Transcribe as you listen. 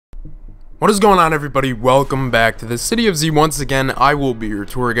What is going on, everybody? Welcome back to the City of Z. Once again, I will be your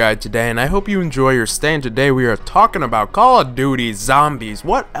tour guide today, and I hope you enjoy your stay. And today we are talking about Call of Duty Zombies.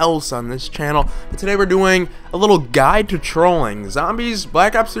 What else on this channel? But today we're doing a little guide to trolling. Zombies,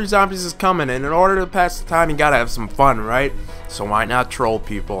 Black Ops 3 Zombies is coming, and in order to pass the time, you gotta have some fun, right? So why not troll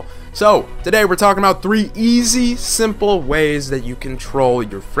people? So, today we're talking about 3 easy, simple ways that you can troll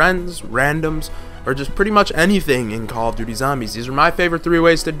your friends, randoms, or just pretty much anything in Call of Duty Zombies. These are my favorite 3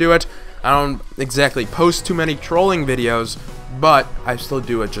 ways to do it. I don't exactly post too many trolling videos, but I still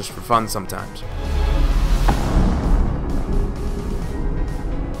do it just for fun sometimes.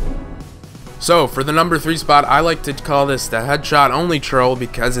 So, for the number 3 spot, I like to call this the headshot only troll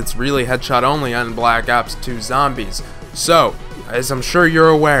because it's really headshot only on Black Ops 2 Zombies. So, as I'm sure you're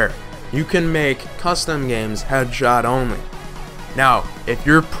aware, you can make custom games headshot only. Now, if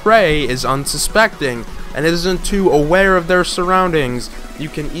your prey is unsuspecting and isn't too aware of their surroundings, you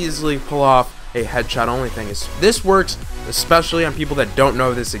can easily pull off a headshot only thing. This works especially on people that don't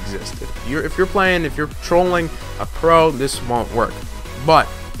know this exists. If you're trolling a pro, this won't work. But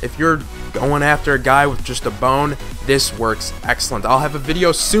if you're going after a guy with just a bone, this works excellent. I'll have a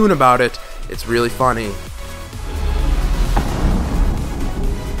video soon about it. It's really funny.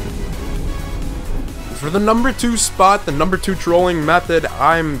 For the number 2 spot, the number 2 trolling method,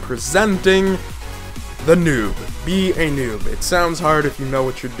 I'm presenting the noob. Be a noob. It sounds hard if you know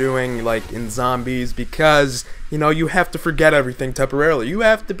what you're doing, like in Zombies, because, you know, you have to forget everything temporarily. You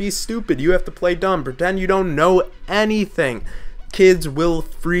have to be stupid. You have to play dumb. Pretend you don't know anything. Kids will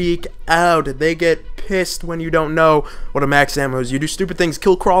freak out. They get pissed when you don't know what a max ammo is. You do stupid things,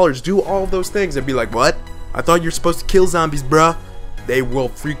 kill crawlers, do all those things, and be like, what? I thought you're supposed to kill zombies, bruh. They will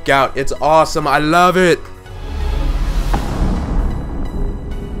freak out. It's awesome. I love it.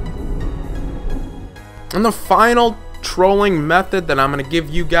 And the final trolling method that I'm going to give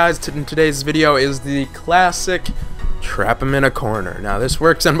you guys in today's video is the classic trap them in a corner. Now, this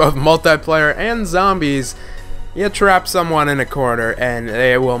works in both multiplayer and zombies. You trap someone in a corner and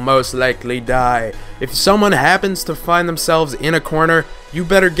they will most likely die. If someone happens to find themselves in a corner, you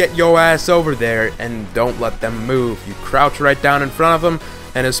better get your ass over there and don't let them move. You crouch right down in front of them,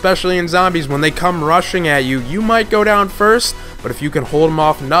 and especially in zombies, when they come rushing at you, you might go down first, but if you can hold them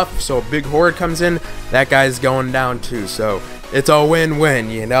off enough so a big horde comes in, that guy's going down too. So it's a win-win,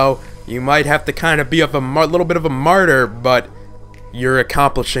 you know? You might have to kind of be a little bit of a martyr, but you're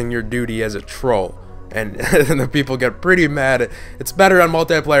accomplishing your duty as a troll. And the people get pretty mad. It's better on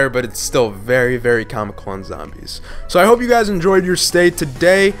multiplayer, but it's still very, very comical on zombies. So I hope you guys enjoyed your stay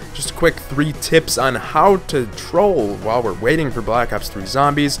today. Just a quick 3 tips on how to troll while we're waiting for Black Ops 3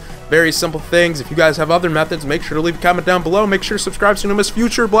 Zombies. Very simple things. If you guys have other methods, make sure to leave a comment down below. Make sure to subscribe so you don't miss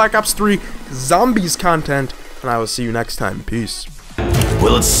future Black Ops 3 Zombies content. And I will see you next time. Peace.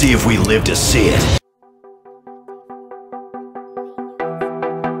 Well, let's see if we live to see it.